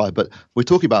VT65, but we're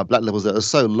talking about black levels that are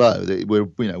so low that we're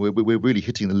really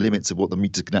hitting the limits of what the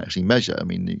meter can actually measure. I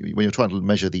mean, when you're trying to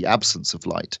measure the absence of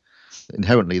light,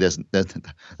 inherently that's going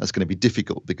to be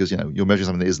difficult because you're measuring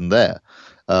something that isn't there.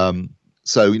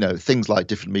 So things like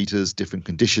different meters, different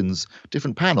conditions,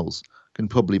 different panels can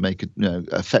probably make it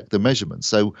affect the measurements.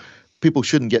 So people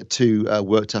shouldn't get too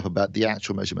worked up about the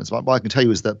actual measurements. What I can tell you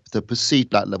is that the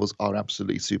perceived light levels are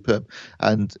absolutely superb,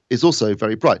 and it's also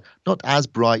very bright. Not as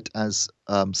bright as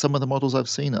some of the models I've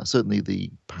seen. Certainly the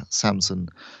Samsung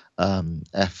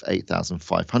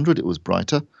F8500, it was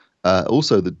brighter.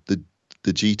 Also the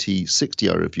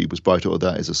GT60 I reviewed was brighter,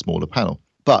 although that is a smaller panel.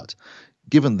 But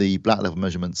given the black level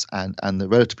measurements and the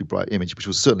relatively bright image, which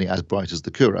was certainly as bright as the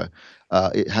Kuro,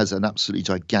 it has an absolutely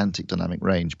gigantic dynamic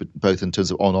range, but both in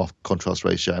terms of on-off contrast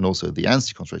ratio and also the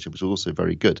ANSI contrast ratio, which was also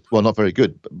very good. Well, not very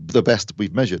good, but the best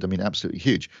we've measured. I mean, absolutely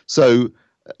huge. So,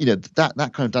 that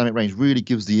kind of dynamic range really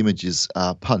gives the images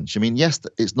punch. I mean, yes,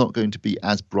 it's not going to be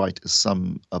as bright as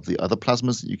some of the other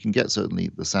plasmas that you can get, certainly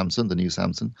the new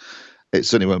Samsung. It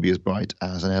certainly won't be as bright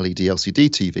as an LED LCD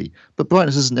TV, but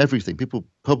brightness isn't everything. People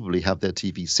probably have their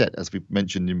TV set, as we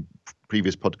mentioned in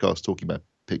previous podcasts talking about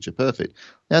Picture Perfect.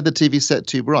 They have the TV set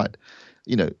too bright.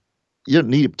 You know, you don't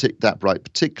need it that bright,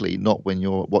 particularly not when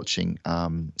you're watching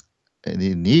in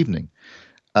the evening.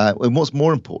 And what's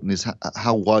more important is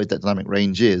how wide that dynamic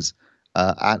range is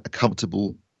at a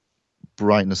comfortable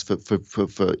brightness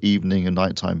for evening and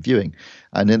nighttime viewing.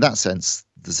 And in that sense,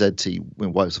 the ZT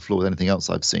wipes the floor with anything else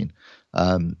I've seen.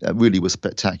 It really was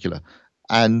spectacular.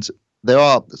 And there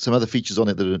are some other features on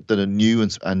it that are new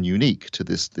and unique to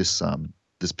this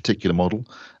particular model.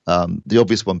 The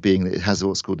obvious one being that it has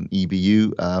what's called an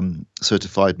EBU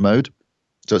certified mode.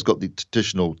 So it's got the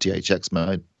traditional THX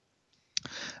mode,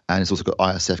 and it's also got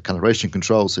ISF calibration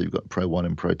control. So you've got Pro 1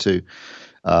 and Pro 2.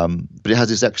 But it has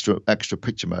this extra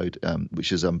picture mode,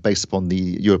 which is based upon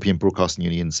the European Broadcasting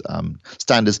Union's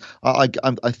standards. I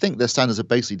think their standards are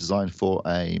basically designed for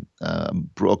a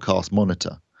broadcast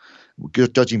monitor.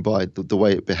 Judging by the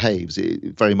way it behaves,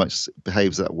 it very much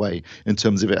behaves that way in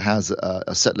terms of it has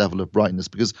a set level of brightness.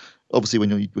 Because obviously, when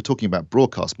we're talking about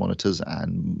broadcast monitors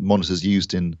and monitors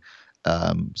used in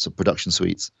some production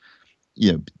suites,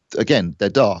 again, they're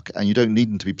dark, and you don't need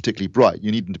them to be particularly bright.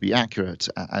 You need them to be accurate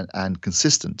and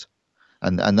consistent,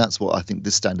 and that's what I think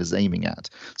this standard is aiming at.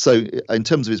 So, in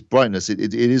terms of its brightness,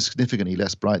 it is significantly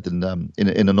less bright than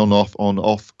in an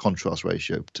on-off contrast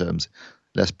ratio terms,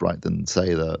 less bright than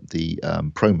say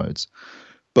the Pro modes.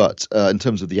 But in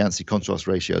terms of the ANSI contrast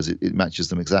ratios, it matches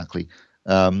them exactly,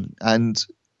 and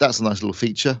that's a nice little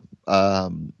feature.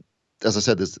 As I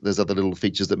said, there's other little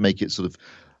features that make it sort of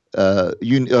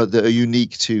that are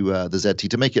unique to the ZT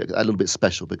to make it a little bit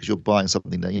special, because you're buying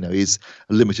something that is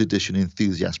a limited edition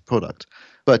enthusiast product.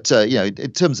 But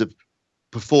in terms of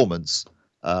performance,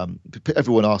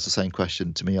 everyone asked the same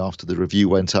question to me after the review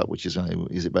went up, which is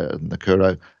it better than the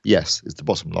Kuro? Yes, is the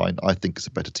bottom line. I think it's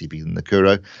a better TV than the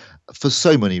Kuro for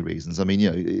so many reasons. I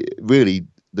mean, really,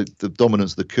 the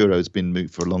dominance of the Kuro has been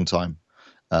moved for a long time,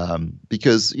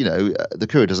 because the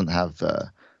Kuro doesn't have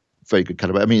very good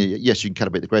calibration. I mean, yes, you can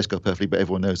calibrate the grayscale perfectly, but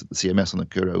everyone knows that the CMS on the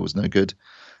Kuro was no good.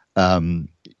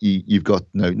 You've got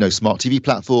no smart TV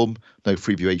platform, no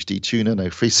Freeview HD tuner, no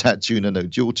FreeSat tuner, no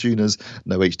dual tuners,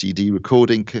 no HDD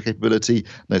recording capability,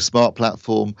 no smart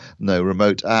platform, no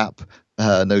remote app,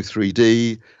 no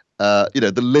 3D.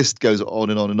 The list goes on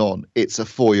and on and on. It's a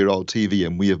 4-year-old TV,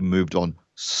 and we have moved on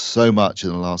so much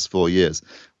in the last 4 years,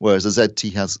 whereas the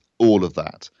ZT has all of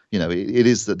that. It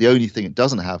is that the only thing it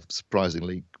doesn't have,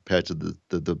 surprisingly, compared to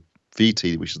the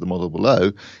VT, which is the model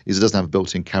below, is it doesn't have a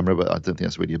built-in camera, but I don't think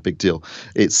that's really a big deal.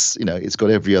 It's it's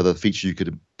got every other feature you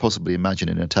could possibly imagine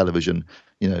in a television.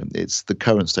 It's the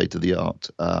current state of the art.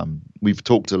 We've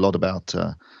talked a lot about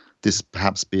this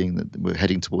perhaps being that we're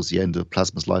heading towards the end of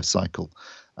plasma's life cycle.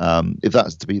 If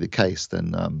that's to be the case,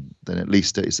 then at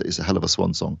least it's a hell of a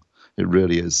swan song. It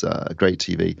really is a great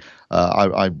TV.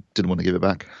 I didn't want to give it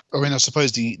back. I mean, I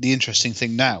suppose the interesting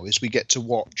thing now is we get to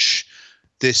watch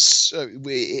this.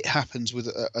 It happens with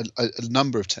a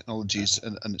number of technologies,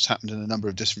 and it's happened in a number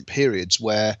of different periods,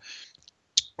 where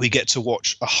we get to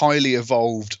watch a highly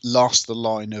evolved last the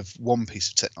line of one piece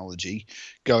of technology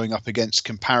going up against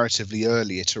comparatively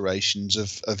early iterations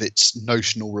of its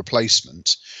notional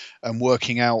replacement, and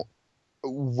working out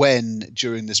when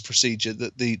during this procedure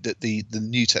that the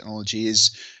new technology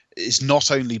is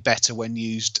not only better when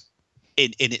used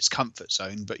in its comfort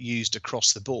zone, but used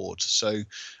across the board. So,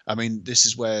 I mean, this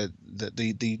is where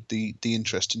the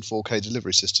interest in 4K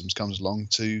delivery systems comes along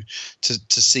to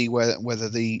see whether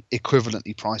the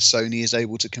equivalently priced Sony is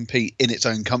able to compete in its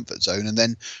own comfort zone, and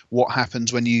then what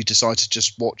happens when you decide to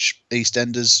just watch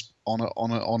EastEnders on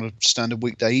a standard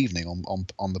weekday evening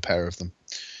on the pair of them.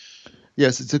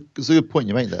 Yes, it's a good point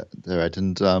you make there, Ed.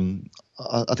 And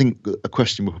I think a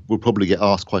question will probably get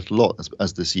asked quite a lot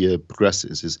as this year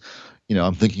progresses is,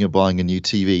 I'm thinking of buying a new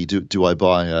TV. Do I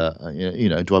buy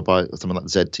do I buy something like the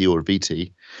ZT or a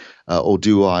VT, or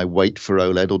do I wait for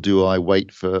OLED, or do I wait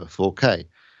for 4K?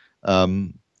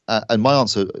 And my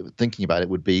answer, thinking about it,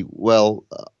 would be, well,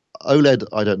 OLED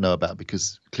I don't know about,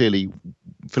 because clearly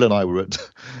Phil and I were at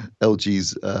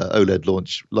LG's OLED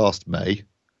launch last May,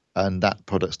 and that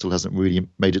product still hasn't really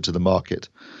made it to the market,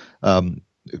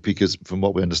 because from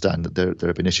what we understand, that there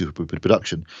have been issues with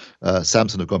production.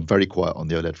 Samsung have gone very quiet on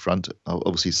the OLED front.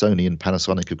 Obviously, Sony and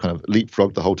Panasonic have kind of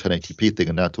leapfrogged the whole 1080p thing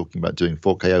and now talking about doing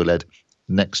 4K OLED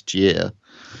next year.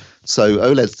 So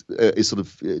OLED is sort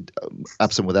of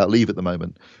absent without leave at the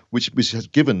moment, which has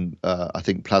given, I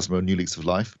think, Plasma a new lease of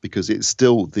life, because it's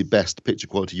still the best picture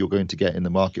quality you're going to get in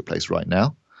the marketplace right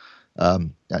now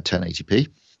at 1080p.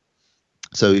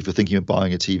 So if you're thinking of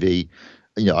buying a TV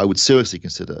I would seriously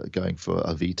consider going for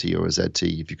a VT or a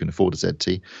ZT if you can afford a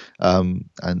ZT,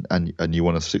 and you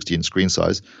want a 60-inch screen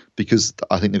size, because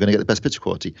I think they're going to get the best picture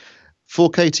quality.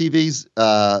 4K TVs,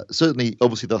 certainly,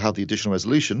 obviously, they'll have the additional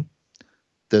resolution.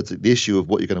 There's the issue of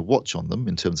what you're going to watch on them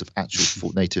in terms of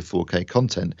actual native 4K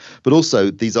content, but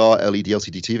also these are LED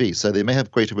LCD TVs, so they may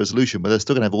have greater resolution, but they're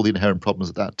still going to have all the inherent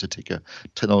problems that particular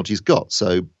technology's got.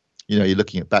 So, you're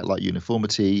looking at backlight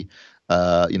uniformity,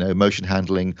 motion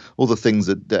handling, all the things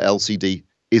that the LCD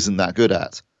isn't that good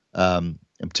at. And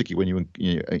particularly when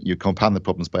you compound the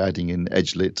problems by adding in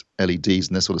edge lit LEDs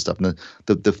and this sort of stuff. And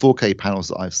the 4K panels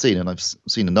that I've seen, and I've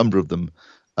seen a number of them,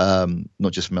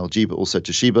 not just from LG but also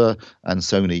Toshiba and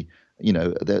Sony,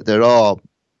 there are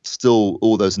still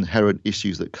all those inherent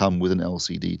issues that come with an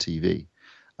LCD TV.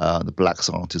 The blacks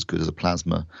aren't as good as a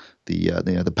plasma. The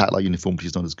backlight uniformity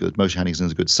is not as good. Motion handling isn't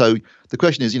as good. So the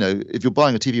question is, if you're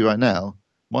buying a TV right now,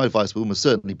 my advice will almost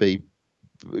certainly be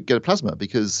get a plasma,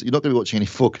 because you're not going to be watching any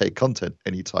 4K content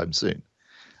anytime soon.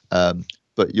 But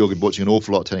you're going to be watching an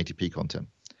awful lot of 1080p content,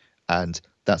 and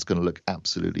that's going to look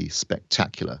absolutely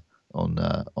spectacular on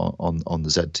the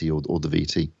ZT or the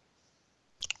VT.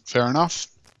 Fair enough.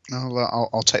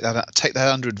 I'll take that. Take that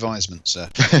under advisement, sir.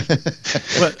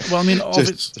 well, I mean,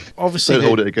 obviously, don't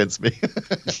hold it against me.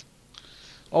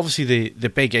 Obviously, the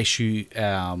big issue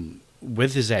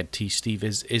with the ZT, Steve,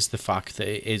 is the fact that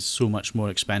it is so much more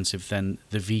expensive than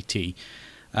the VT,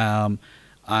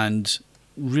 and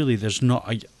really, there's not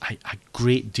a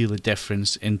great deal of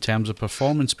difference in terms of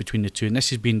performance between the two, and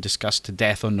this is being discussed to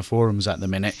death on the forums at the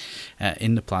minute,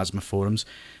 in the Plasma forums.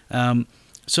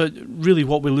 So really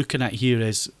what we're looking at here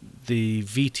is the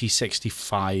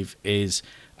VT65 is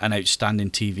an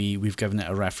outstanding TV. We've given it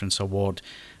a reference award.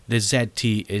 The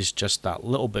ZT is just that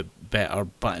little bit better,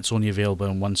 but it's only available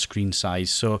in one screen size.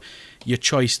 So your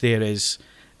choice there is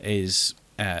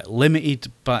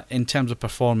limited, but in terms of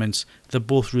performance, they're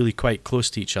both really quite close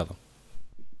to each other.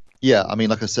 Yeah, I mean,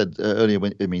 like I said earlier,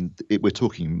 we're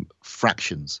talking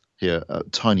fractions here,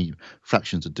 tiny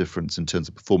fractions of difference in terms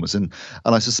of performance, and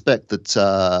I suspect that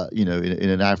in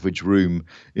an average room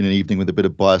in an evening with a bit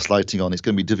of bias lighting on, it's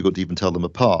going to be difficult to even tell them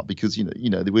apart, because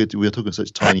we're talking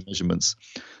such tiny measurements.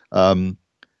 And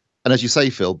as you say,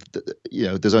 Phil,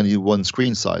 there's only one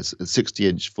screen size,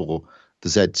 60-inch for the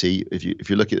ZT.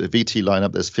 If you look at the VT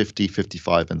lineup, there's 50,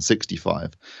 55, and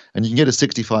 65, and you can get a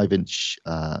 65-inch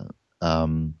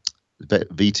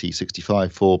VT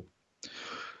 65 for,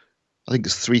 I think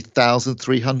it's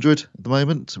 3,300 at the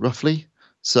moment, roughly.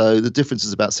 So the difference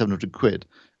is about 700 quid,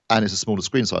 and it's a smaller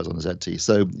screen size on the ZT.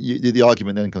 So the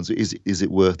argument then comes: is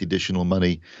it worth the additional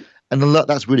money? And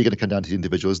that's really going to come down to the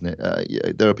individual, isn't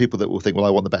it? There are people that will think, well, I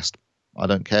want the best. I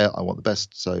don't care. I want the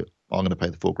best, so I'm going to pay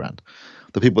the $4,000.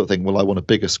 The people that think, well, I want a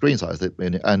bigger screen size.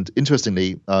 And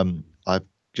interestingly, I've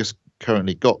just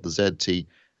currently got the ZT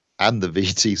and the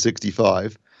VT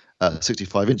 65.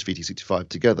 65-inch VT65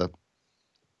 together.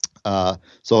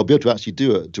 So I'll be able to actually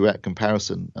do a direct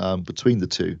comparison between the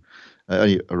two. I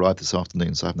only arrived this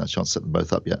afternoon, so I haven't had a chance to set them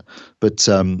both up yet. But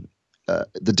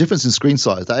the difference in screen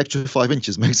size, that extra 5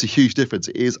 inches makes a huge difference.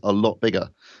 It is a lot bigger.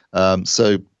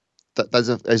 So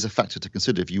there's a factor to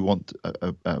consider. If you want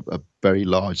a very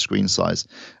large screen size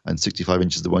and 65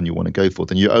 inches is the one you want to go for,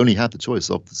 then you only have the choice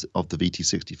of the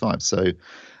VT65. So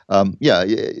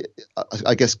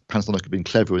I guess Panasonic have been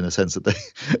clever in the sense that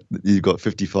you've got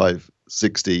 55,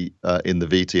 60 in the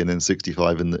VT, and then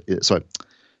 65 in the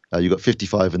you've got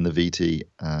 55 in the VT,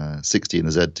 60 in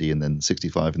the ZT, and then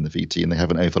 65 in the VT, and they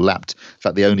haven't overlapped. In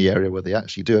fact, the only area where they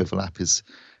actually do overlap is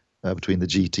between the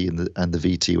GT and the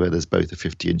VT, where there's both a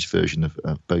 50-inch version of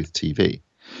both TV.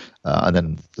 And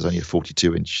then there's only a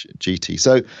 42-inch GT.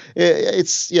 So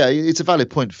it's a valid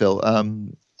point, Phil.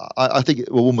 I think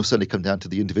it will almost certainly come down to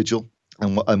the individual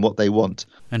and what they want.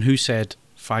 And who said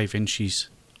 5 inches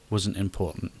wasn't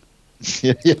important?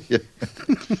 Yeah.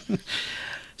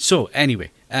 So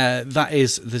anyway, that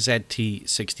is the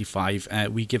ZT65.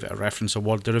 We give it a reference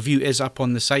award. The review is up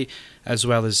on the site, as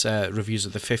well as reviews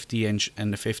of the 50-inch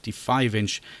and the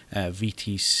 55-inch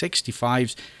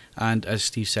VT65s. And as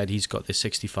Steve said, he's got the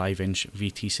 65-inch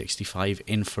VT65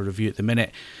 in for review at the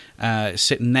minute,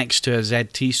 sitting next to a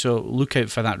ZT. So look out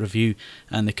for that review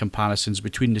and the comparisons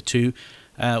between the two,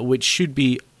 which should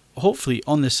be hopefully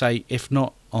on the site. If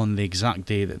not on the exact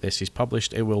day that this is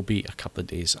published, it will be a couple of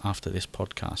days after this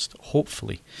podcast,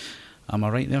 hopefully. Am I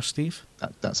right there, Steve?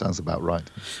 That sounds about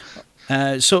right.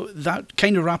 So that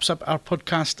kind of wraps up our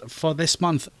podcast for this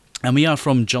month. And we are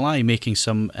from July making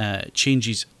some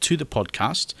changes to the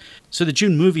podcast. So the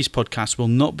June Movies podcast will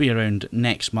not be around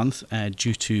next month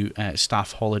due to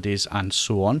staff holidays and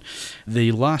so on.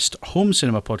 The last Home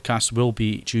Cinema podcast will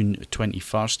be June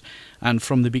 21st. And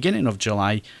from the beginning of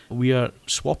July, we are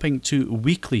swapping to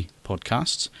weekly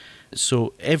podcasts.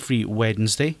 So every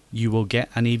Wednesday, you will get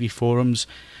an AV Forums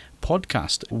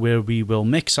podcast where we will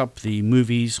mix up the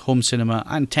movies, home cinema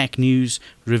and tech news,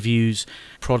 reviews,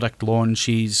 product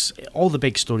launches, all the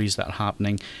big stories that are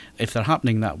happening. If they're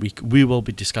happening that week, we will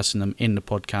be discussing them in the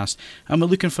podcast, and we're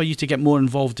looking for you to get more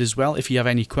involved as well. If you have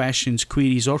any questions,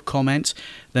 queries or comments,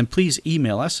 then please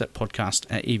email us at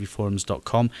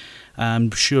podcast@avforums.com. I'm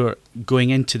sure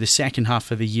going into the second half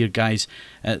of the year, guys,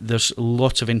 there's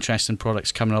lots of interesting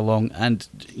products coming along, and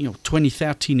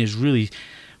 2013 is really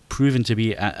proven to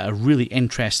be a really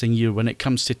interesting year when it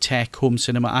comes to tech, home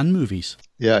cinema and movies.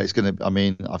 Yeah, it's going to,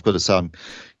 I've got to say, I'm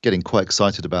getting quite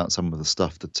excited about some of the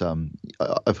stuff that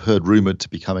I've heard rumoured to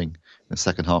be coming in the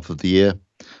second half of the year.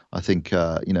 I think,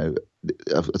 as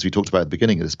we talked about at the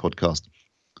beginning of this podcast,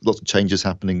 lots of changes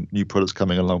happening, new products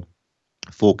coming along.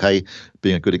 4K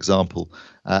being a good example.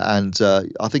 And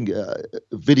I think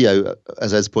video,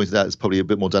 as Ed pointed out, is probably a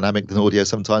bit more dynamic than audio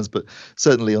sometimes, but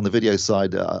certainly on the video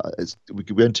side,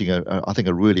 we're entering, I think,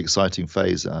 a really exciting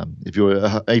phase. If you're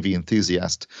an AV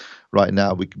enthusiast right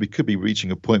now, we could be reaching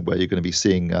a point where you're going to be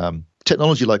seeing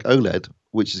technology like OLED,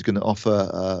 which is going to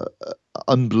offer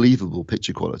unbelievable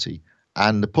picture quality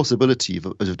and the possibility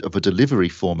of a delivery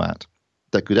format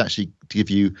that could actually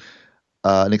give you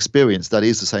an experience that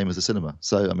is the same as the cinema.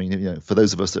 So, for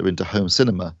those of us that are into home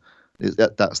cinema,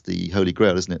 that's the holy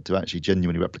grail, isn't it? To actually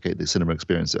genuinely replicate the cinema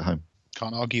experience at home.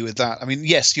 Can't argue with that.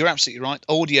 Yes, you're absolutely right.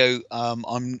 Audio,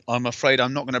 I'm afraid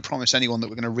I'm not going to promise anyone that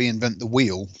we're going to reinvent the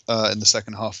wheel in the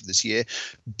second half of this year,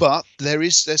 but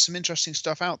there's some interesting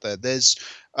stuff out there. There's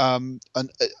a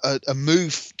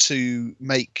move to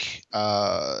make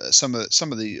some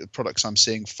of the products I'm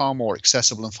seeing far more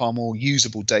accessible and far more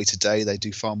usable day to day. They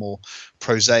do far more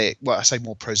prosaic. Well, I say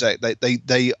more prosaic.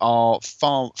 They are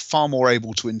far more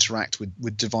able to interact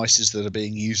with devices that are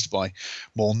being used by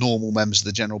more normal members of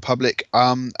the general public.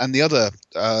 And the other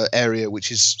area,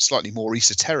 which is slightly more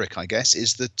esoteric, I guess,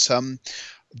 is that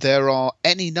there are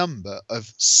any number of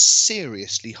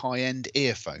seriously high-end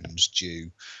earphones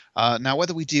due. Now,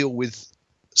 whether we deal with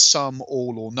some,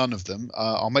 all, or none of them,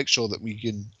 I'll make sure that we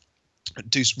can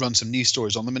run some news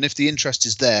stories on them. And if the interest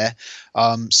is there,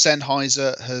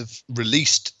 Sennheiser have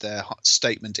released their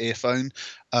statement earphone.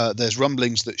 There's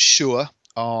rumblings that Shure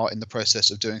are in the process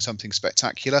of doing something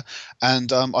spectacular.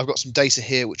 And I've got some data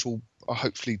here which will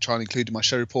hopefully try and include in my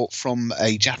show report from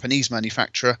a Japanese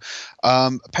manufacturer.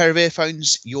 A pair of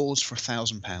earphones, yours for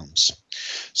 £1,000.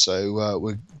 So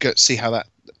we'll go see how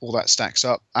all that stacks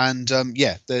up. And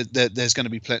there's going to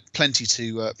be plenty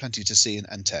to see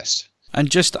and test. And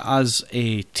just as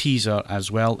a teaser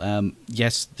as well,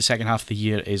 yes, the second half of the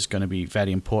year is going to be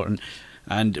very important.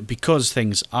 And because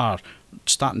things are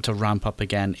starting to ramp up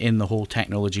again in the whole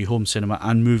technology, home cinema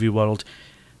and movie world,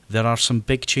 there are some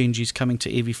big changes coming to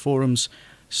AV Forums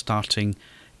starting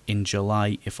in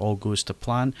July if all goes to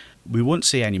plan. We won't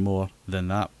say any more than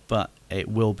that, but it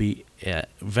will be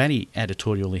very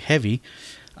editorially heavy,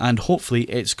 and hopefully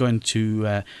it's going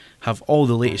to have all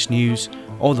the latest news,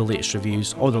 all the latest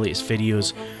reviews, all the latest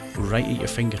videos right at your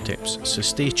fingertips. So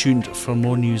stay tuned for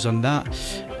more news on that.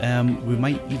 We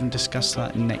might even discuss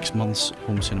that in next month's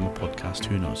Home Cinema podcast,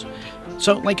 who knows.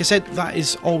 So like I said, that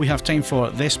is all we have time for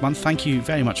this month. Thank you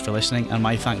very much for listening, and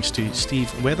my thanks to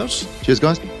Steve Weathers. Cheers,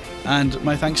 guys. And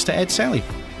my thanks to Ed Selly.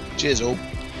 Cheers all.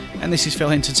 And this is Phil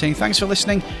Hinton saying thanks for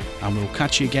listening, and we'll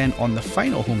catch you again on the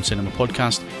final Home Cinema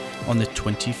podcast on the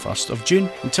 21st of June.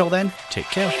 Until then, take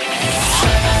care.